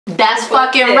That's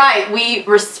fucking right. We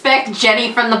respect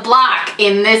Jenny from the block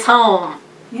in this home.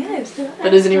 Yes.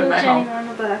 That isn't even my home.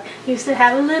 Used to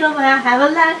have a little, I have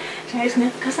a lot.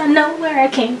 Because I know where I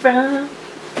came from.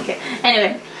 Okay,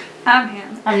 anyway. I'm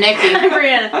Hannah. I'm Nikki. I'm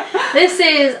Brianna. This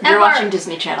is You're watching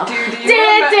Disney Channel. Do you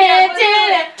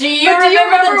remember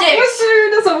the dicks? what's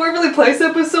that's a Waverly Place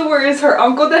episode where is her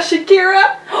uncle that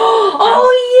Shakira?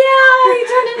 Oh yeah, he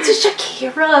turned into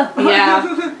Shakira.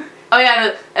 Yeah. Oh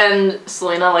yeah, and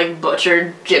Selena like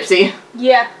butchered Gypsy.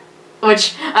 Yeah.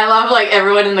 Which I love, like,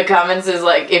 everyone in the comments is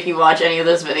like, if you watch any of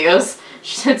those videos,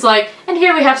 it's like, and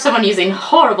here we have someone using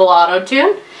horrible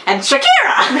auto-tune, and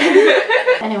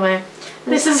Shakira! Anyway.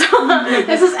 This is FR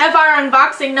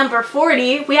Unboxing number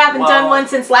 40. We haven't done one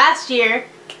since last year.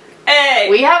 Hey!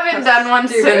 We haven't done one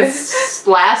since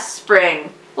last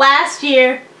spring. Last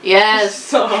year. Yes.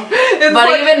 So, but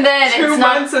like even then, two it's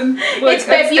not... months and, like, it's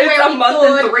February. It's a month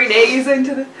and 3 days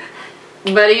into the...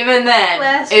 But even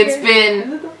then, it's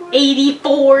been...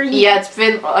 84 years. Yeah, it's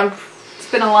been a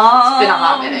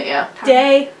hot minute, yeah.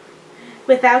 Day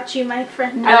without you, my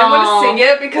friend. I don't want to sing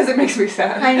it because it makes me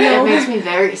sad. I know. It makes me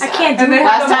very sad. I can't do it.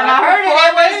 Last time I heard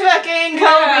it was fucking Kobe.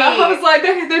 Yeah, I was like,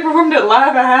 they performed it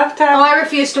live at halftime. Oh, I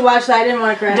refused to watch that. I didn't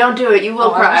want to cry. Don't do it. You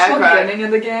will cry. I cried. cried at the beginning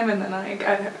of the game and then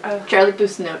I Charlie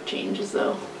Puth's note changes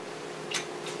though.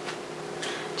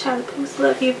 Charlie Puth,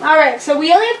 love you. Alright, so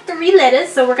we only have 3 letters,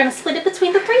 so we're going to split it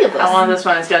between the 3 of us. I want this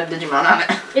one. It's got Digimon on it.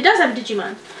 It does have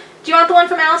Digimon. Do you want the one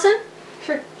from Allison?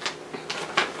 Sure.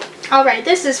 Alright,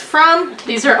 this is from...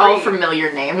 These are all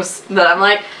familiar names that I'm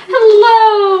like,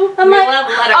 hello. I'm like,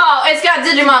 oh, it's got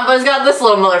Digimon, but it's got this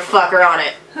little motherfucker on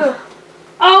it.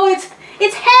 Oh, it's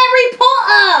Harry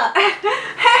Potter!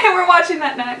 Hey, we're watching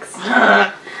that next.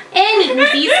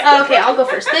 Anywhoosies. Okay, I'll go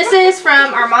first. This is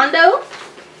from Armando.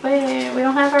 Wait, we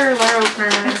don't have our letter opener.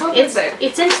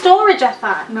 It's in storage, I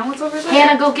thought. No one's over there.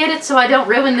 Hannah, go get it so I don't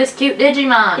ruin this cute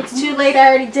Digimon. It's too late, I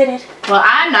already did it. Well,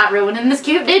 I'm not ruining this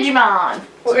cute Digimon.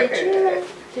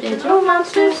 Digital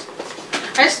monsters?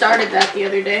 I started that the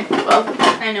other day. Well,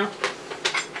 I know.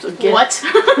 So get what?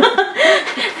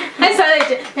 I started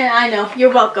it. Yeah, I know.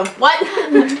 You're welcome. What?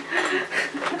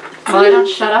 Well, I don't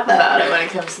shut up about it when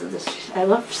it comes to this. I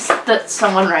love that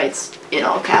someone writes in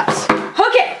all caps.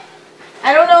 Okay.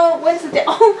 I don't know when's the day.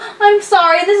 Oh, I'm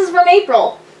sorry. This is from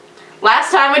April. Last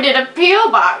time we did a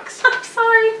P.O. box. I'm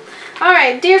sorry.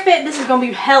 Alright, Dear Fit, this is going to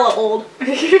be hella old. Yeah.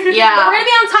 But we're going to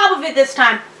be on top of it this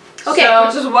time. Okay. So,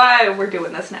 which is why we're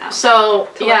doing this now. So,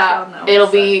 yeah, it'll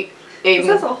be... It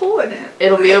has a hole in it.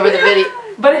 It'll be over the video.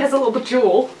 But it has a little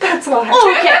bejewel. That's why.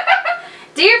 Oh, okay.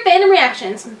 Dear Fandom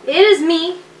Reactions, it is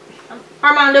me,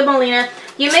 Armando Molina.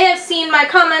 You may have seen my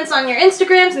comments on your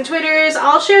Instagrams and Twitters.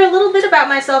 I'll share a little bit about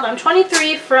myself. I'm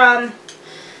 23 from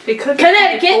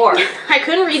Connecticut. I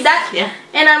couldn't read that. Yeah.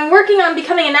 And I'm working on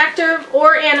becoming an actor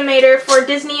or animator for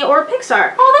Disney or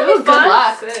Pixar. Oh, that'd be fun. Good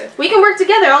luck. We can work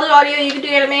together. I'll do audio, you can do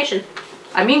animation.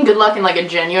 I mean good luck in like a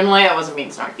genuine way. I wasn't being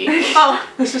snarky. Oh.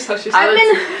 That's just how she said I've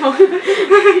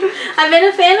been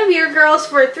a fan of your girls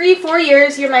for 3-4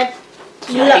 years. You're my...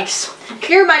 Yikes.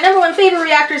 You're my #1 favorite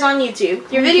reactors on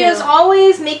YouTube. Your videos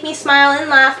always make me smile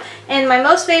and laugh, and my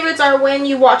most favorites are when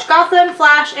you watch Gotham,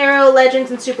 Flash, Arrow,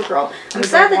 Legends, and Supergirl. I'm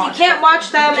sad that you can't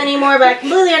watch them anymore, but I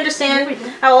completely understand.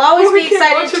 I will always be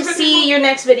excited to see your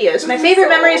next videos. My favorite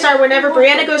memories are whenever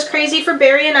Brianna goes crazy for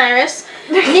Barry and Iris.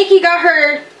 Nikki got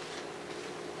her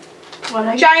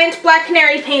giant black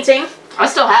canary painting. I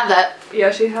still have that.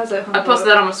 Yeah, she has it. I posted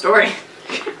that on my story.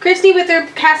 Christy with her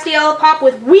Castiel pop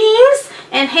with wings,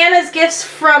 and Hannah's gifts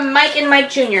from Mike and Mike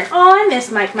Jr. Oh, I miss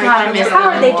Mike Jr.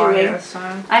 How are they doing?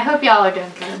 I hope y'all are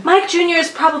doing good. Mike Jr. is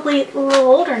probably a little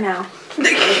older now. Well,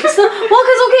 because,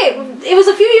 okay, it was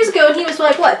a few years ago, and he was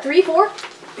like, what, 3, 4?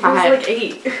 He was like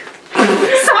 8.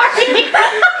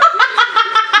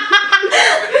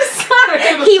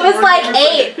 Sorry. He was like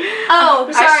 8. Oh,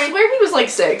 sorry. I swear he was like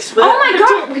 6. Oh my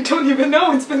god. We don't even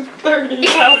know. It's been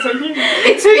 30,000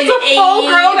 years. He's a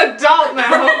full-grown adult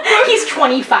now. He's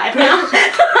 25 now.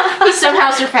 He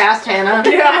somehow surpassed Hannah.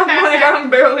 Yeah, I'm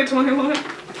barely 21.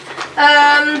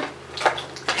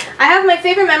 I have my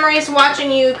favorite memories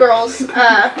watching you girls,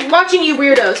 watching you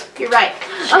weirdos. You're right.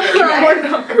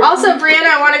 Also, Brianna,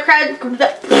 I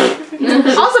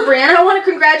want to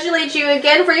congratulate you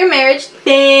again for your marriage.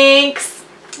 Thanks.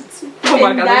 Oh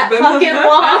my god, that fucking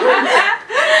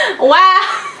long. Wow.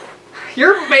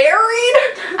 You're married?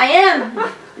 I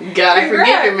am. God, I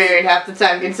forget you're married half the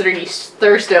time considering you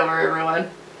thirst over everyone.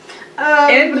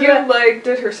 And you like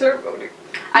did her ceremony.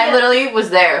 I literally was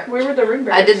there. We were the ring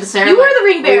bearers. I did the ceremony. You were the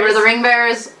ring bearers. We were the ring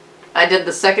bearers. I did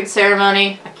the second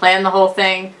ceremony. I planned the whole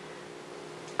thing.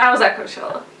 I was at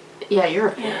Coachella. Yeah, you're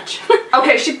a bitch.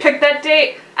 Okay, she picked that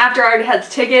date after I already had the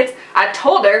tickets. I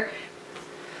told her.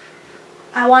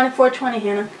 I wanted 420,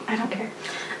 Hannah. I don't care.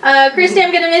 Christy,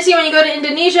 I'm gonna miss you when you go to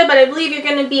Indonesia, but I believe you're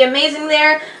gonna be amazing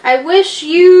there. I wish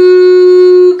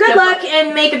you good luck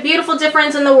and make a beautiful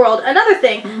difference in the world. Another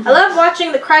thing, I love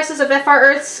watching The Crisis of FR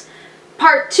Earth's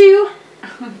Part 2 I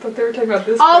thought they were talking about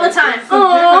this all the time.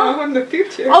 Aww. In the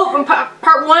future. Oh, from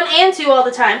part 1 and 2 all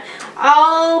the time.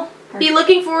 I'll be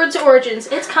looking forward to Origins.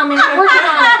 It's coming. We're working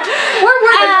on it. We're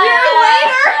working on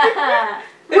it.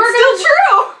 It's still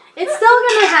true. It's still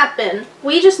gonna happen.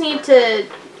 We just need to.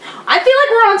 I feel like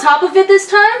we're on top of it this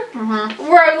time.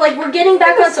 We're getting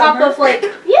back on top of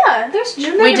there's.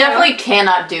 We definitely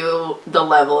cannot do the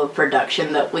level of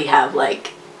production that we have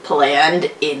like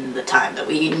planned in the time that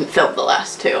we filmed the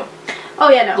last 2. Oh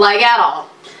yeah, no. Like at all.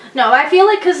 No, I feel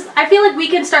like we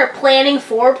can start planning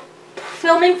for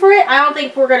filming for it. I don't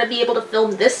think we're gonna be able to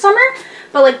film this summer,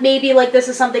 but like maybe like this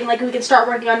is something like we can start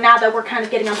working on now that we're kind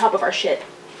of getting on top of our shit.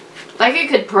 Like it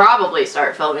could probably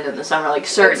start filming in the summer, like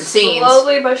certain scenes.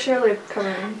 Slowly but surely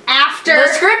coming. After the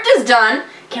script is done.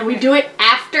 Can we do it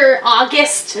after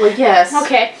August? Well, yes.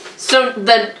 Okay. So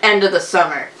the end of the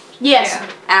summer. Yes.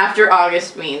 Yeah. After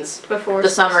August means before the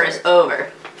summer is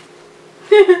over.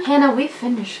 Hannah, we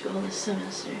finished school this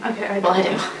semester. Okay, well, I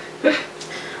do.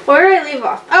 Where did I leave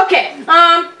off? Okay,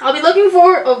 I'll be looking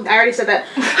for. Oh, I already said that.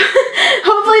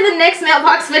 Hopefully the next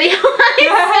mailbox video.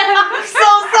 I'm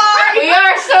so sorry. We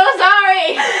are so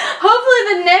sorry. Hopefully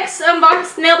the next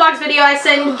mailbox video I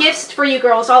send gifts for you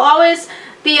girls. I'll always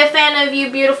be a fan of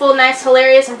you beautiful, nice,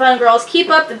 hilarious, and fun girls. Keep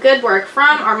up the good work.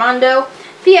 From Armando.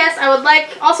 P.S. I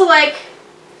also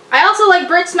like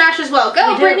Brit Smash as well.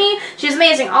 Go, Brittany. She's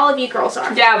amazing. All of you girls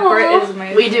are. Yeah, Brit is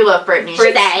amazing. We do love Brittany.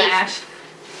 Brit Smash.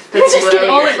 That's literally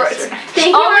only Brit Smash.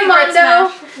 Thank you,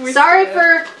 Armando. Sorry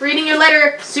for reading your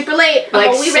letter super late.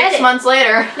 Like we read 6 months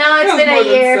later. No, it's been a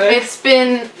year. It's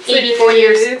been 84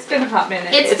 years. It's been a hot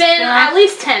minute. It's been at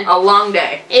least 10. A long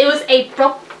day. It was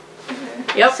April.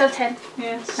 Yep. So 10.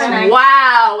 Yeah.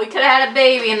 Wow, we could have had a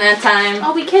baby in that time.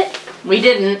 Oh, we could. We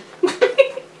didn't.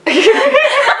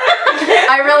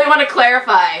 I really want to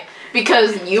clarify,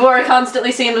 because you are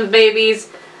constantly seeing with babies.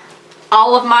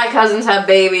 All of my cousins have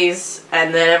babies,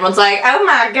 and then everyone's like, oh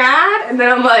my god, and then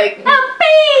I'm like, a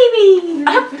baby!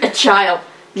 A child.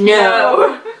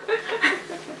 No.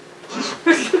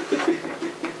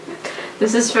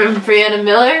 This is from Brianna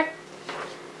Miller.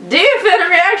 Dear Fandom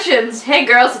Reactions! Hey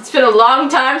girls, it's been a long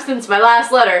time since my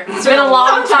last letter. It's been a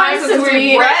long time since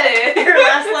we read it. Your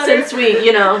last letter. Since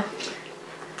we,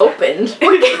 opened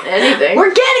anything. We're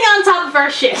getting on top of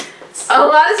our shit. A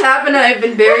lot has happened and I've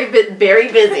been very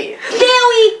busy.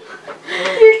 Billy!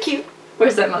 You're cute.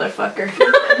 Where's that motherfucker?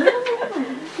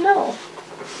 No.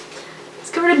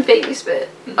 It's covered in baby spit.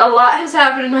 A lot has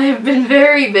happened and I have been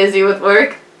very busy with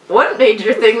work. One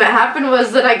major thing that happened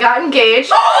was that I got engaged.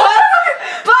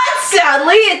 But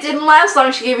sadly, it didn't last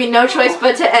long. She gave me no choice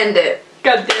but to end it.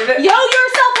 God damn it. Yo, you're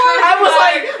self-worth. I was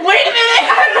like, wait a minute.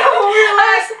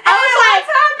 I was like, what's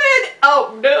happened?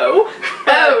 Oh no.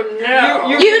 Oh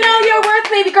no. You know your worth,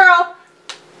 baby girl.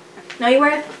 Know your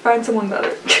worth? Find someone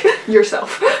better.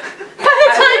 Yourself. By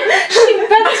the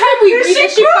time we read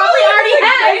it, she probably already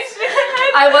has.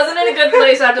 I wasn't in a good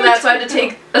place after that, so I had to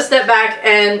take a step back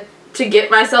and to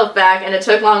get myself back, and it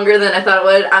took longer than I thought it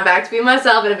would. I'm back to being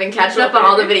myself, and I've been catching up on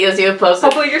all the videos you have posted.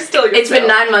 Hopefully you're still yourself. It's been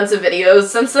 9 months of videos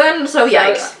since then, so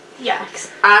yikes. Yikes.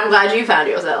 I'm glad you found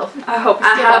yourself. I hope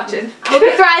you're still watching. Hope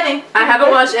you're thriving. I haven't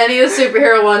watched any of the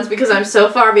superhero ones because I'm so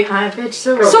far behind, bitch.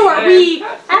 So are we.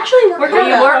 Actually, we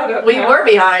were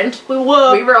behind.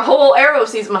 We were a whole Arrow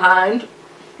season behind.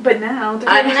 But now,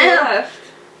 I know.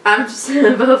 I'm just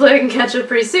hopefully I can catch up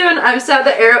pretty soon. I'm sad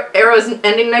that Arrow's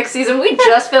ending next season. We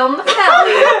just filmed the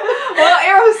finale. Well,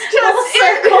 Arrow's just full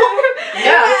circle.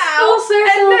 Yeah, full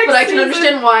circle. But I can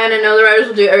understand why, and I know the writers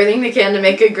will do everything they can to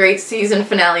make a great season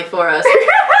finale for us.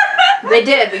 They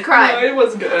did. We cried. No, it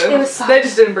was good. It was soft. They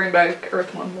just didn't bring back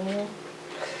Earth One more.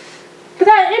 But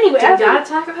anyway, Do we gotta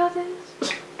talk about this?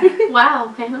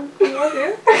 Wow, Hannah.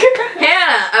 Hannah,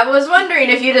 I was wondering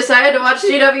if you decided to watch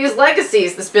GW's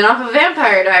Legacies, the spin-off of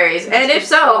Vampire Diaries, and if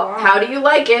so, how do you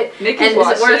like it, Nikki's and is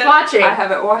it worth watching? I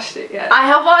haven't watched it yet. I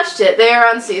have watched it. They are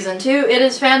on season 2. It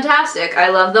is fantastic. I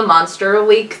love the Monster a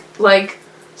Week,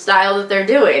 style that they're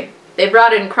doing. They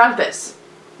brought in Krampus,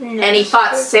 and he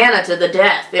fought Santa to the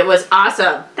death. It was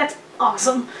awesome. That's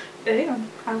awesome. Damn,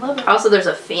 I love it. Also, there's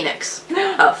a phoenix.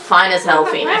 A fine as hell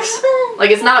phoenix. Like,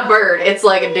 it's not a bird, it's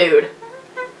like a dude.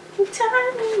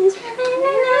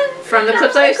 From the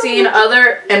clips I've seen,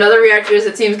 other reactors,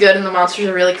 it seems good, and the monsters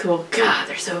are really cool. God,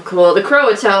 they're so cool. The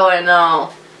Croatoa, I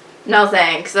know. No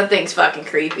thanks. That thing's fucking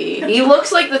creepy. He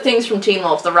looks like the things from Teen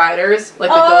Wolf, the riders, like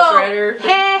the Ghost Rider.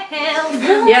 Hell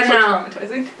no. Yeah, no.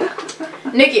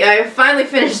 Traumatizing. Nikki, I finally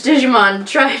finished Digimon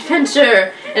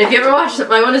Tri-Adventure, and if you ever watch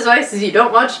My One Advice is you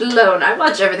don't watch it alone. I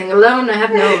watch everything alone. I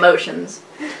have no emotions.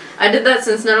 I did that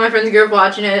since none of my friends grew up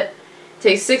watching it.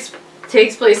 Takes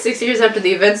place 6 years after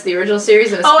the events of the original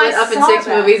series, and it's split up in 6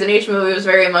 movies, and each movie was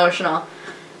very emotional.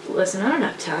 Listen, I don't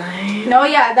have time. No,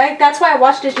 yeah, that's why I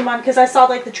watched Digimon, because I saw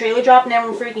like the trailer drop and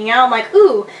everyone freaking out. I'm like,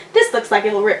 ooh, this looks like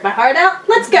it'll rip my heart out.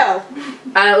 Let's go.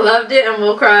 I loved it and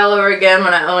will cry all over again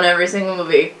when I own every single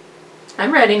movie.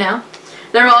 I'm ready now.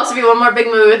 There will also be one more big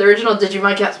movie with the original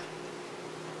Digimon cast.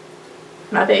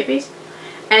 My babies.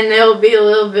 And they'll be a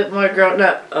little bit more grown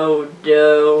up. Oh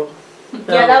no.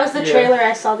 Yeah, that was the trailer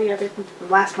I saw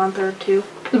last month or two.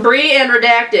 Bree and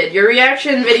Redacted. Your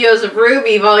reaction videos of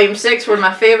Ruby Volume 6 were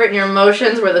my favorite, and your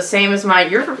emotions were the same as mine.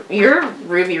 Your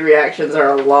Ruby reactions are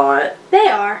a lot. They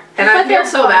are. And I feel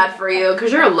so bad for you,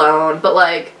 because you're alone, but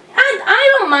like...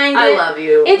 I don't mind it. I love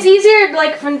you. It's easier,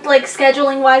 like, from, like,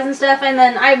 scheduling wise and stuff, and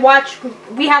then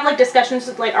we have, like, discussions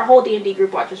with, like, our whole D&D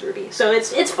group watches Ruby, so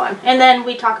it's fun. And then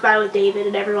we talk about it with David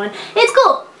and everyone. It's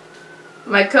cool.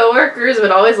 My coworkers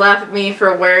would always laugh at me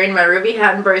for wearing my Ruby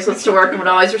hat and bracelets to work and would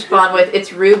always respond with,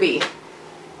 "It's Ruby."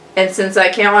 And since I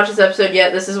can't watch this episode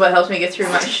yet, this is what helps me get through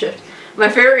my shift. My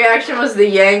favorite reaction was the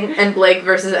Yang and Blake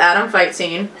versus Adam fight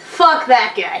scene. Fuck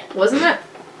that guy. Wasn't it?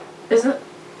 Isn't it?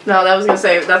 No, that was gonna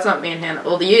say, that's not me and Hannah.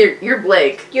 Well, you're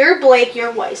Blake. You're Blake,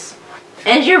 you're Weiss.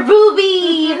 And you're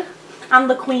Booby! I'm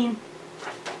the queen.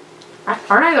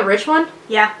 Aren't I the rich one?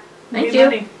 Yeah. Thank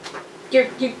you.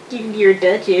 You're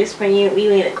Duchess when you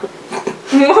made it. What?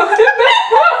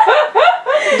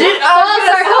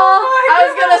 I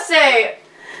was gonna say,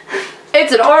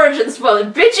 it's an origin spoiler.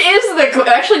 Bitch is the queen.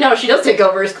 Actually, no, she does take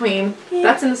over as queen. Yeah.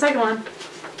 That's in the second one.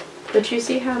 But you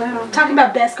see how that all... Talking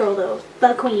about best girl though,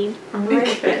 the queen.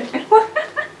 Okay.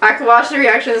 I could watch the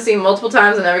reaction scene multiple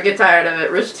times and never get tired of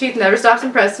it. Rooster Teeth never stops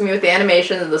impressing me with the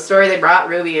animation and the story they brought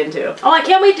Ruby into. Oh, I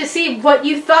can't wait to see what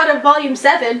you thought of Volume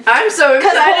 7. I'm so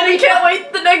excited. I can't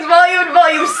wait the next volume,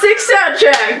 Volume 6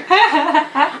 soundtrack.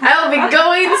 I will be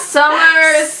going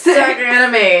Summer Sack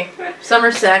Anime.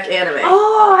 Summer Sack Anime.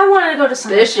 Oh, I wanted to go to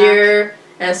Summer This Sack. year,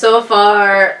 and so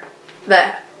far,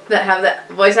 that have the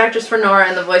voice actress for Nora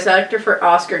and the voice actor for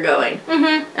Oscar going.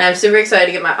 And I'm super excited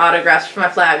to get my autographs for my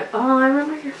flag. Oh, I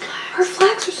remember your flags. Her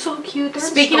flags are so cute. They're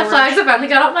Speaking of flags, I finally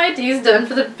got all my IDs done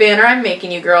for the banner I'm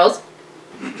making you girls.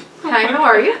 Hi, how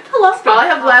are you? Hello. All I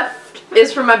have left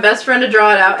is for my best friend to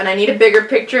draw it out, and I need a bigger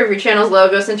picture of your channel's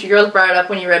logo since you girls brought it up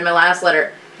when you read my last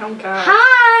letter. Oh god.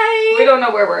 Hi! We don't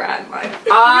know where we're at in life.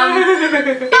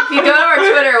 If you go to our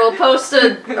Twitter, we'll post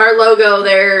our logo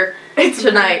there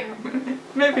tonight.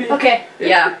 Maybe. Okay.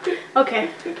 Yeah. Okay.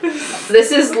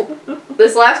 This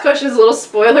last question is a little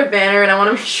spoiler banner, and I want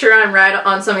to make sure I'm right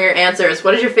on some of your answers.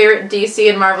 What is your favorite DC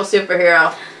and Marvel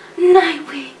superhero?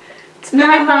 Nightwing. It's been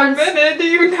a minute, do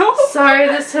you know? Sorry,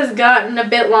 this has gotten a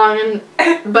bit long,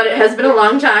 but it has been a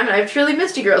long time, and I've truly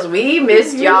missed you girls. We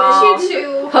missed y'all. Miss you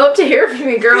too. Hope to hear from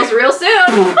you girls real soon.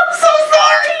 I'm so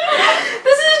sorry.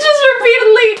 This is just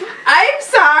repeatedly. I'm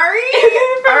sorry.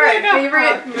 All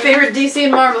right, favorite DC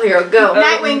and Marvel hero. Go.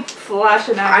 Nightwing. Flash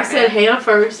and Iron I said Hannah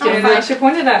first. Yeah, she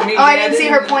pointed at me. Oh, I didn't see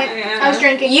her point. Yeah. I was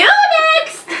drinking. You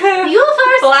next. You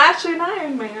first. Flash and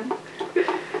Iron Man.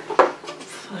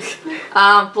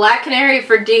 Black Canary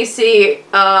for DC.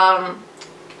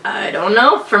 I don't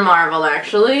know for Marvel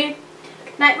actually.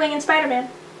 Nightwing and Spider-Man.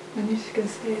 I'm just gonna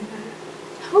say that.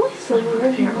 Who is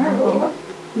Marvel.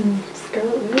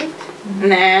 Scarlet Witch.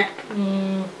 Nah.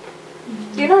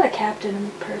 You're not a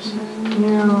captain person.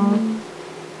 No.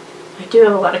 I do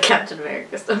have a lot of Captain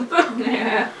America stuff though.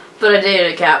 Yeah. But I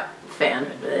dated a Cap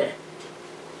fan.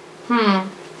 I'm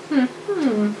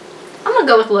gonna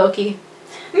go with Loki.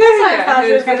 That's what I thought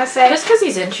you were gonna say. Just because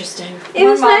he's interesting. It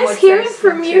was nice hearing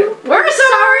from you. We're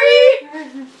sorry!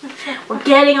 We're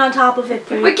getting on top of it,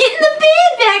 Bree. We're getting the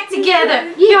band back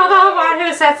together! You're the one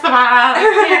who sets the bar.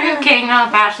 You're king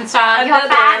of fashion style. You're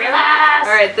fabulous!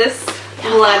 Alright, this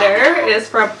letter is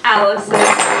from Allison.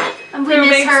 And Who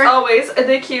makes always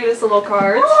the cutest little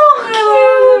cards.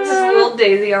 Oh, cute! Just a little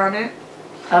daisy on it.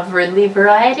 Of Ridley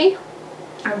variety?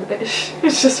 I wish.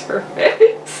 It's just her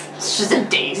face. It's just a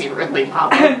Daisy Ridley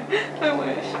pop. I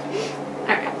wish.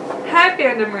 Alright. Hi,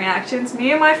 Fandom Reactions.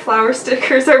 Me and my flower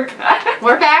stickers are back.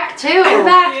 We're back too. We're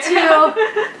back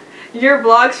too. Your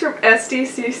vlogs from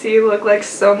SDCC look like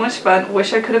so much fun.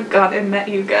 Wish I could have gone and met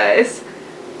you guys.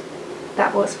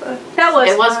 That was fun. That was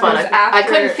It was fun. It was I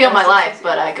couldn't feel my SDCC. life,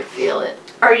 but I could feel it.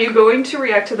 Are you going to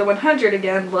react to the 100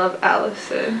 again? Love,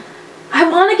 Allison. I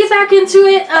want to get back into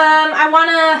it.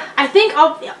 I think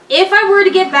if I were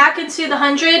to get back into the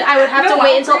 100, I would have to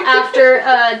wait until after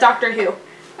Doctor Who.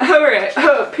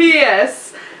 Alright,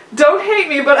 P.S. Don't hate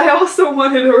me, but I also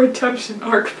wanted a redemption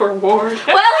arc for Ward.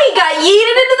 Well, he got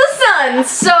yeeted into the sun,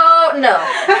 so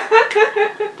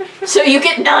no. So you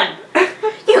get none.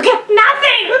 You get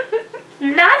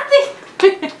nothing.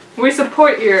 Nothing. We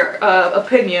support your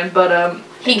opinion, but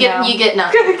you get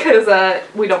nothing. Because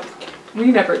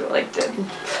we never liked it.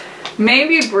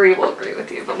 Maybe Bree will agree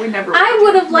with you, but we never. I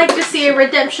would have liked to see a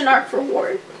redemption arc for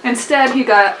Ward. Instead, he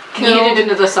got killed. Yeeted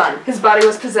into the sun. His body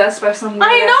was possessed by some weird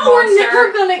I know, we're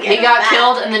never gonna get He got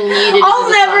killed and then yeeted into the sun. I'll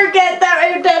never get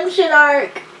that redemption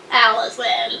arc,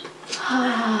 Allison.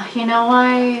 You know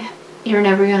why you're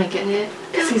never gonna get it?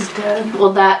 Because he's dead.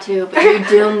 Well, that too, but you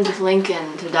doomed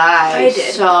Lincoln to die. I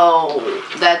did. So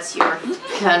that's your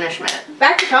punishment.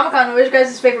 Back to Comic-Con, what was your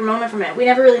guys' favorite moment from it? We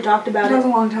never really talked about That was it.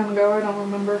 a long time ago. I don't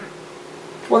remember.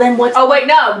 Well, then what's... Oh, wait,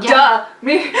 no. Yeah. Duh.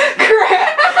 Me.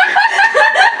 Correct.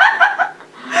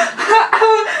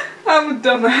 I'm a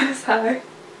dumbass. Hi.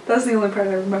 That's the only part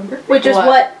I remember. Which is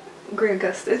what? Grant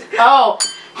gusted. Oh,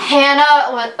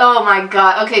 Hannah was, oh my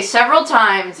god. Okay, several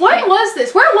times. When was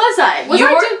this? Where was I? Was You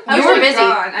I were- too- I you was were busy.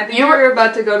 gone. I think you were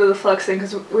about to go to the flexing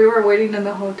because we were waiting in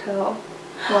the hotel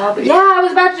lobby. Yeah, I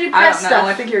was about to do I press don't know. stuff.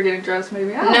 I think you were getting dressed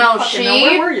maybe. I don't No, fucking she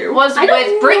know. Where were you? was I don't with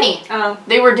know. Brittany. Oh.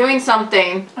 They were doing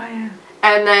something, Oh, yeah.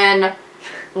 and then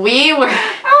we were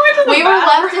I went to the we were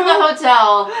left in the bathroom.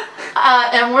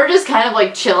 hotel, and we're just kind of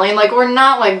like chilling. Like we're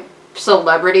not like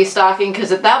celebrity stalking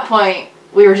because at that point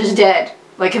we were just dead,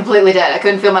 like completely dead. I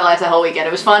couldn't feel my life that whole weekend.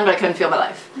 It was fun, but I couldn't feel my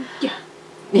life. Yeah.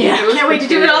 Yeah. Can't wait to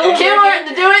do it all over Can't again. wait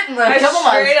to do it in a I couple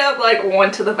straight months. up like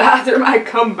went to the bathroom. I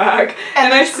come back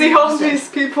and I see all these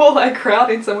people like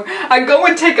crowding somewhere. I go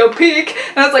and take a peek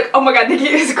and I was like, oh my god, Nikki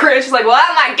is cringe. She's like, well,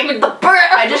 I'm not giving the bird.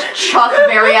 I just chucked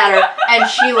Barry at her, and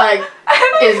she like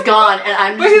is gone, and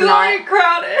I'm But just he's not. already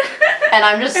crowded. And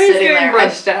I'm just And he's sitting getting there.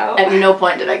 rushed out. At no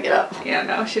point did I get up. Yeah,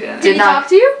 no, she didn't. Did he not- talk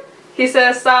to you? He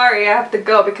says, sorry, I have to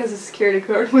go because the security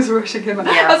guard was rushing him out.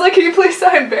 Yeah. I was like, can you please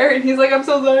sign Barry? And he's like, I'm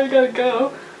so sorry, I gotta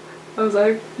go. I was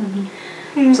like,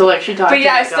 So like she talked. but to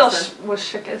yeah, me, I still Justin. was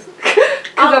shook as because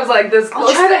I was like this I'll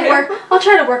close try to to him. work. I'll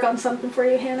try to work on something for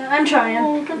you, Hannah. I'm trying.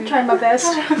 I'm trying my best.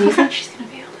 Do you think she's gonna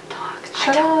be able to talk?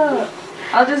 Shut up.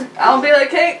 I'll be like,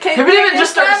 hey, If it even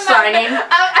just starts signing.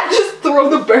 I just throw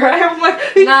the bear at him. I'm like,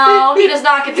 No, he does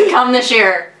not get to come this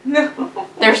year. No.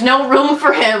 There's no room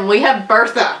for him. We have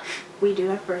Bertha. We do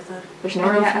have Bertha. There's no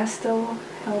room. Yeah, I still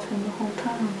held him the whole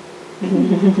time.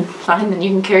 Fine, then you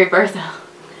can carry Bertha.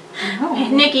 No. Hey,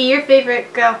 Nikki, your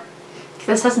favorite? Go.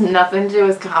 This has nothing to do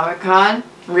with Comic-Con.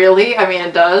 Really? I mean,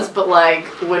 it does, but like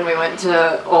when we went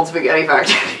to Old Spaghetti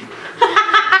Factory.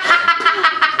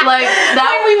 Like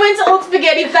that. When we went to Old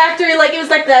Spaghetti Factory, like it was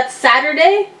like that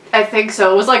Saturday. I think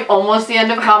so. It was like almost the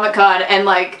end of Comic-Con, and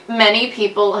like many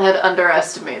people had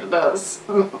underestimated us,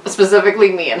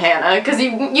 specifically me and Hannah, because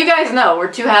you guys know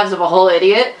we're two halves of a whole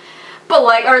idiot. But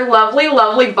like our lovely,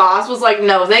 lovely boss was like,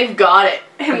 no, they've got it.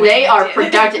 And we They are did.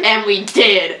 productive, and we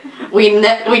did. We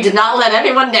did not let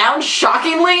anyone down.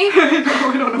 Shockingly.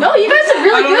 No, you guys did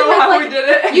really I don't good know with how like we did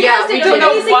it. you Yeah, guys we did don't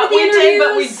know amazing what with the we did,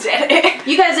 but we interviews. did it.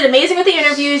 You guys did amazing with the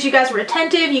interviews. You guys were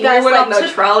attentive. You guys we went like on the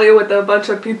took trolley with a bunch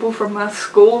of people from my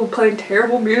school playing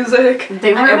terrible music.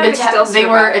 They were And I still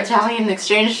survived. Italian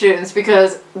exchange students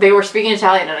because they were speaking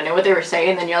Italian and I knew what they were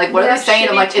saying. And then you're like, what are they saying?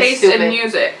 I'm like, it's taste stupid. in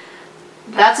music.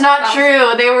 That's not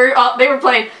true. They were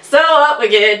playing "So Up We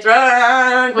Get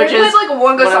Drunk," which They is played like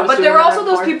one good what I song, was but there doing were that also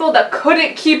those for. people that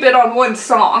couldn't keep it on one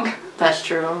song. That's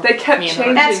true. They kept Me and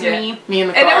changing That's it. me. Me in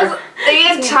the And car. it was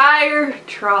the entire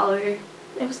trolley.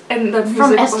 It was And the music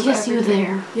from was SDSU everything.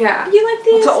 there. Yeah. You like the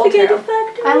It's an old Spaghetti town.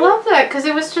 Factory? I love that because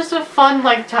it was just a fun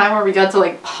like time where we got to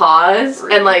like pause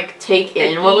and like take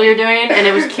in And what we were eat. doing, and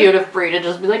it was cute of Brie to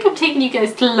just be like, "I'm taking you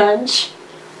guys to lunch."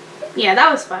 Yeah,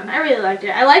 that was fun. I really liked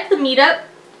it. I liked the meetup.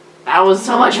 That was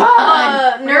so much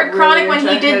fun. Nerd Really Chronic when he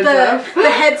into did heads the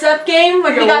heads up game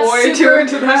when he You're got way too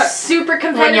into that. super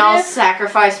When y'all competitive.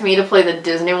 sacrificed me to play the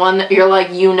Disney one, you're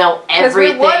like, you know Because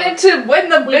we everything. wanted to win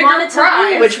the We bigger wanted to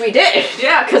prize. win. Which we did.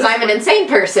 Yeah, Because I'm an insane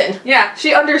person. Yeah,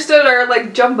 she understood our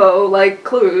like jumbo like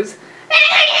clues.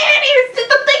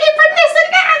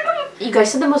 You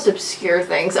guys said the most obscure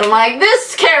things. I'm like,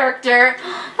 this character.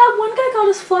 That one guy got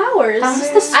us flowers. That was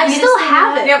the I sweetest still thing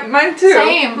have it. Yeah, mine too.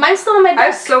 Same. Mine's still on my I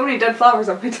have desk. so many dead flowers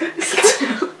on my desk. Me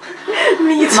too.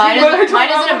 Mine But I is, don't mine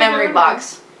know is in a how memory to-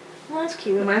 box. Oh, that's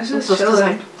cute. Mine's just Just 'cause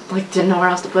chilling. I like didn't know where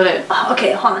else to put it. Oh,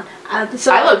 okay, hold on.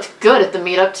 So I looked good at the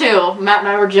meetup too. Matt and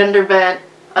I were gender bent.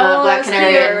 Oh, Black that's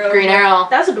Canary cute. and Green Arrow.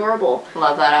 that's adorable.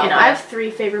 Love that You outfit. know, I have 3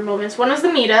 favorite moments. One was the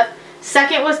meetup.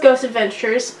 Second was Ghost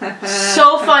Adventures.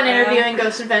 So fun interviewing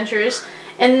Ghost Adventures.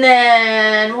 And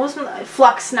then, what was my,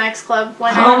 Flux Snacks Club.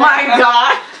 Oh my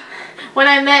god! When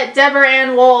I met Deborah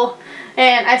Ann Wool.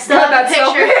 And I still have a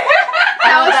picture.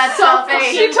 That was that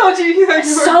selfie. She told you that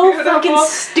you were so beautiful. fucking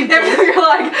stupid. And you're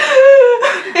like...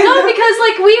 No, because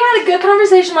like we had a good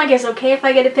conversation. Like, it's okay if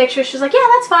I get a picture. She's like, yeah,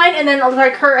 that's fine. And then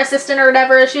like her assistant or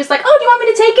whatever, she was like, oh, do you want me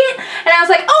to take it? And I was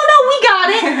like, oh no, we got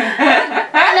it.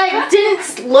 And I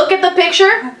didn't look at the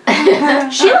picture.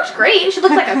 She looked great. She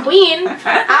looked like a queen.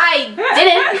 I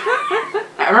didn't.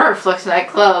 I remember Flux Night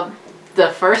Club, the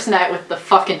first night with the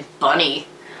fucking bunny.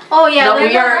 Oh yeah, No,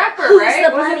 there's we a are- rapper, Who's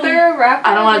right? Wasn't there a rapper?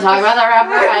 I don't want to talk about that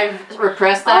rapper. I've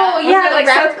repressed that. Oh yeah, Was it like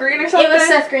the rapper. Seth Green or something? It was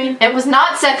Seth Green. It was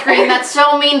not Seth Green. That's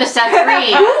so mean to Seth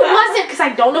Green. Who was it? Because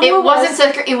I don't know who It wasn't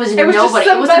Seth Green. It was It was just nobody.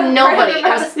 some It was a nobody. It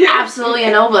random was ass dude. absolutely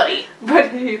a nobody.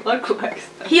 But he looked like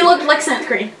Seth. He looked like Seth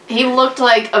Green. He looked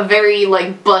like a very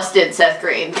like busted Seth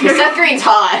Green. Because Seth Green's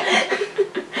hot.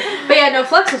 But yeah, no,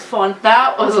 Flux was fun.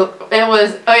 That was. It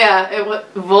was. Oh yeah. It was.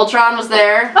 Voltron was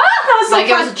there. Oh, that was so Like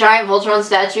fun. it was a giant Voltron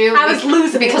statue. I was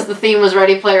losing because the theme was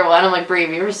Ready Player One. I'm like, Brie,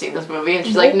 have you ever seen this movie? And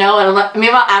she's like, no. And I'm like,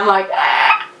 meanwhile, I'm like,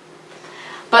 ah.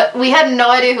 But we had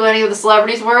no idea who any of the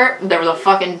celebrities were. There was a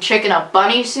fucking chick in a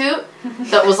bunny suit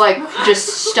that was like just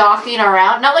stalking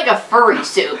around. Not like a furry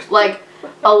suit, like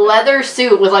a leather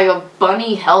suit with like a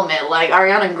bunny helmet, like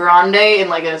Ariana Grande in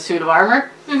like a suit of armor.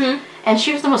 Mm-hmm. And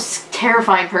she was the most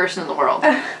terrifying person in the world.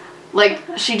 Like,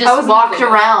 she I just was walked looking.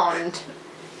 around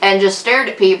and just stared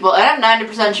at people. And I'm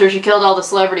 90% sure she killed all the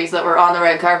celebrities that were on the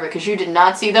red carpet because you did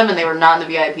not see them and they were not in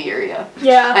the VIP area.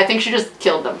 Yeah. I think she just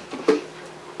killed them.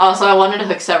 Also, I wanted to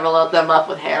hook several of them up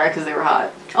with hair because they were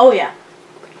hot. Oh yeah.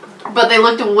 But they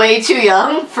looked way too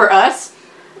young for us.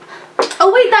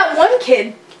 Oh wait, that one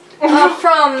kid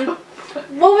from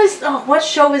what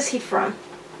show was he from?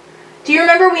 Do you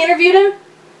remember we interviewed him?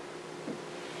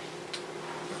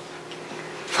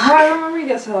 I remember you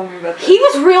guys telling me about this. He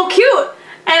was real cute,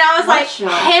 and I was What like, show?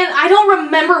 I don't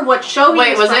remember what show he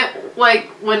Wait, was from. it like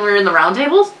when we were in the round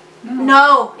tables?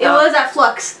 No, it No. was at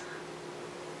Flux.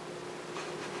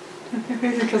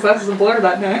 Because that was a blur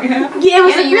that night. Yeah, it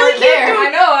was Yeah, a you really weren't cute there. dude. I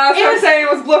know, I was It trying was- to say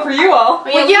it was blur for you all.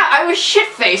 Well, yeah, I was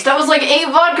shit-faced. I was like 8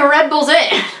 vodka Red Bulls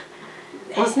in.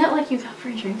 Wasn't it like you got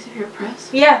free drinks if you're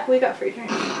pressed? Yeah, we got free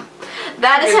drinks.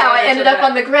 That is Okay, how I I ended said up that.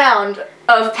 on the ground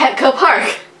of Petco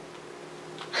Park.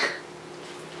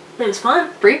 It was fun.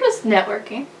 Bree was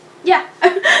networking. Yeah.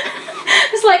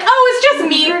 It's like, oh, it's just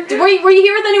me. Were you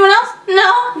here with anyone else?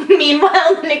 No.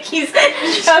 Meanwhile, Nikki's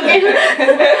chugging.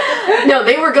 No,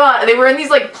 they were gone. They were in these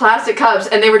like plastic cups,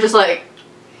 and they were just like,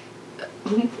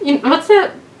 you know, what's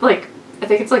that? Like, I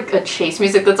think it's like a chase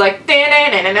music that's like,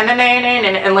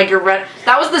 and like you're red.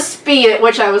 That was the speed at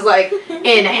which I was like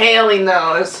inhaling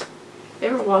those. They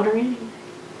were watery.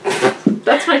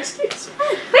 That's my excuse.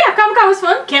 But yeah, Comic-Con was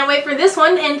fun. Can't wait for this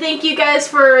one. And thank you guys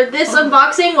for this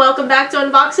unboxing. Welcome back to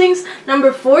Unboxings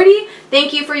number 40.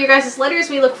 Thank you for your guys'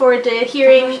 letters. We look forward to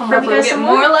hearing from you guys Get some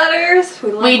more more. letters.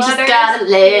 We just got a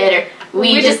letter.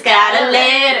 We just got a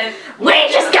letter. We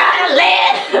just got a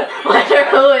letter. Wonder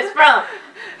who it's from.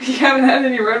 You haven't had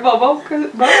any Red Bull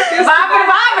vodkas?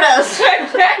 Barbados.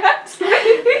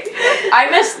 I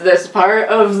missed this part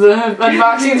of the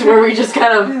unboxings where we just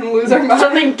kind of Lose our mind.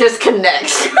 something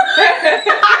disconnects. We're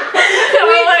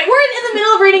in the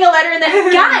middle of reading a letter and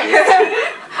then, guys.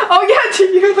 Oh yeah, do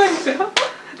you like know?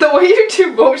 The way your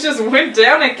two boats just went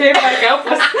down and came back up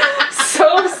was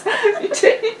so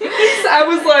intense. I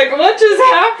was like, what just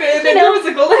happened? And there was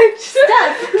a glitch.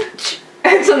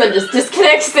 And something just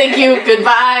disconnects. Thank you.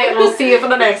 Goodbye. We'll see you for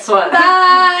the next one.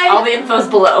 Bye. All the info's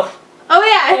below. Oh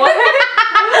yeah.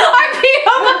 Our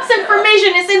P.O. Box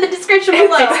information is in the description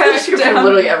below. It's from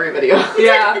literally every video.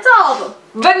 Yeah. It's all of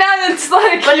them. But now it's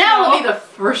like, But now will be the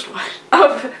first one.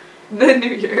 of the new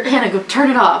year. Hannah, go turn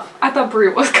it off. I thought Brie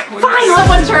was going. Fine, let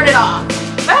one turn it off.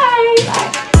 Bye.